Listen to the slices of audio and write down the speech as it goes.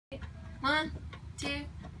1, 2,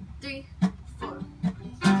 3, 4.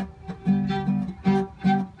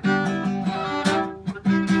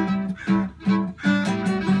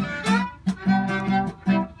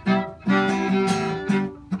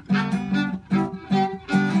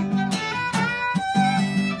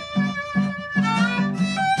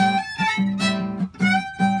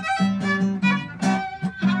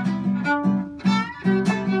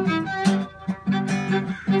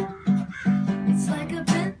 It's like a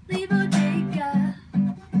Bentley bodega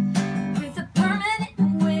with a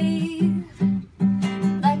permanent wave,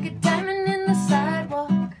 like a diamond in the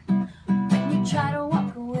sidewalk when you try to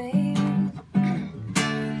walk away.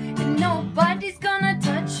 And nobody's gonna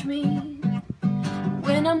touch me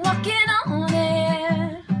when I'm walking on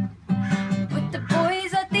air with the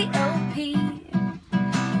boys at the LP,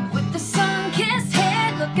 with the sun-kissed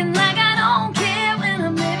head looking like I don't care when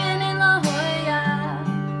I'm living in La Jolla.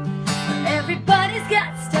 Everybody's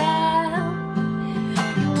got style.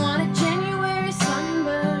 You want a January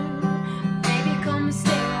sunburn, baby, come and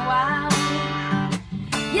stay a while.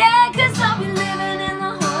 Yeah, 'cause I'll be living in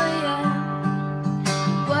La Jolla.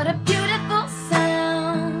 What a beautiful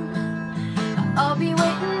sound. I'll be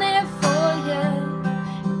waiting there for you,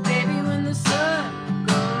 baby, when the sun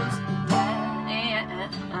goes down.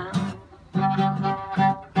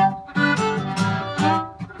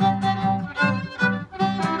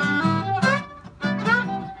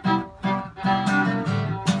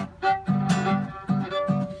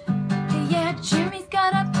 Yeah, Jimmy's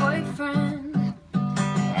got a boyfriend,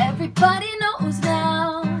 everybody knows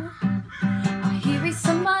now. I hear he's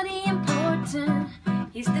somebody important,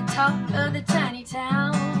 he's the talk of the tiny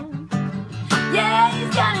town. Yeah,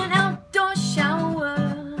 he's got an outdoor shower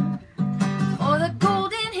for the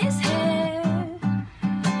gold in his hair.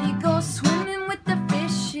 He goes swimming with the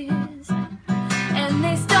fishes, and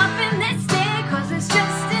they stop and they stare, 'cause it's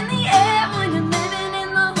just in the air when you're living in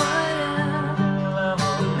La Jolla.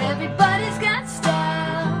 Everybody's got style.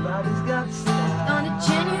 On a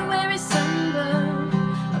January sunburn,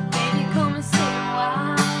 baby, come and stay a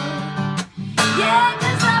while. Yeah,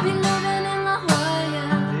 'cause I'll be living in La Jolla.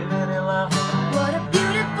 What a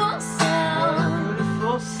beautiful sound.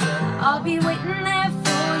 I'll be waiting there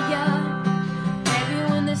for ya, baby,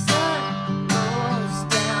 when the sun goes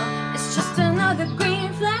down. It's just another green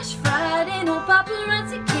flash Friday, no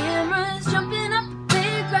paparazzi cameras jumping up the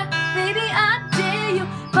big right. Baby, I dare you,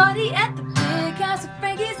 party at the big house. If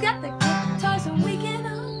Frankie's got the guitars, and we can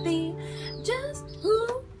all be just who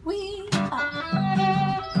we are.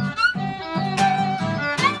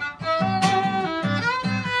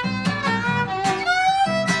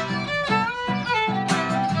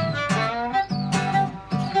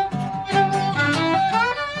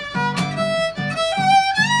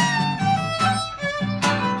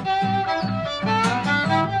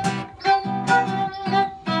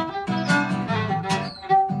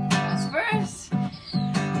 First,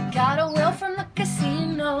 got a whale from the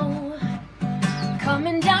casino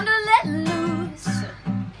coming down to let loose.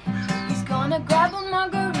 He's gonna grab a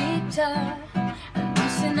margarita and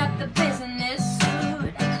loosen up the business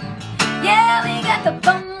suit. Yeah, we got the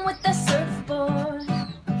bum with the surfboard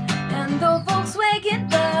and the Volkswagen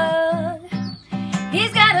bug.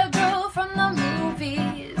 He's got a girl from the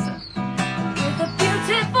movies with a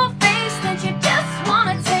beautiful face that you just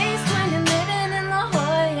wanna taste when you're living in La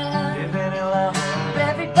Jolla.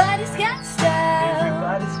 Everybody's got style.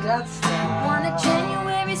 Want a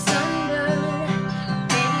January sunburn,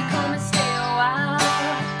 baby, come and stay a while.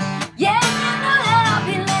 Yeah, you know that I'll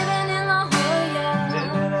be living in La Jolla.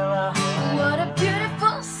 What a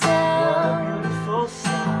beautiful sound.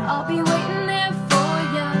 I'll be waiting there for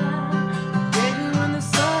ya, baby, when the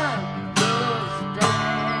sun goes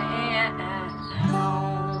down.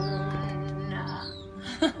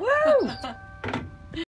 Woo!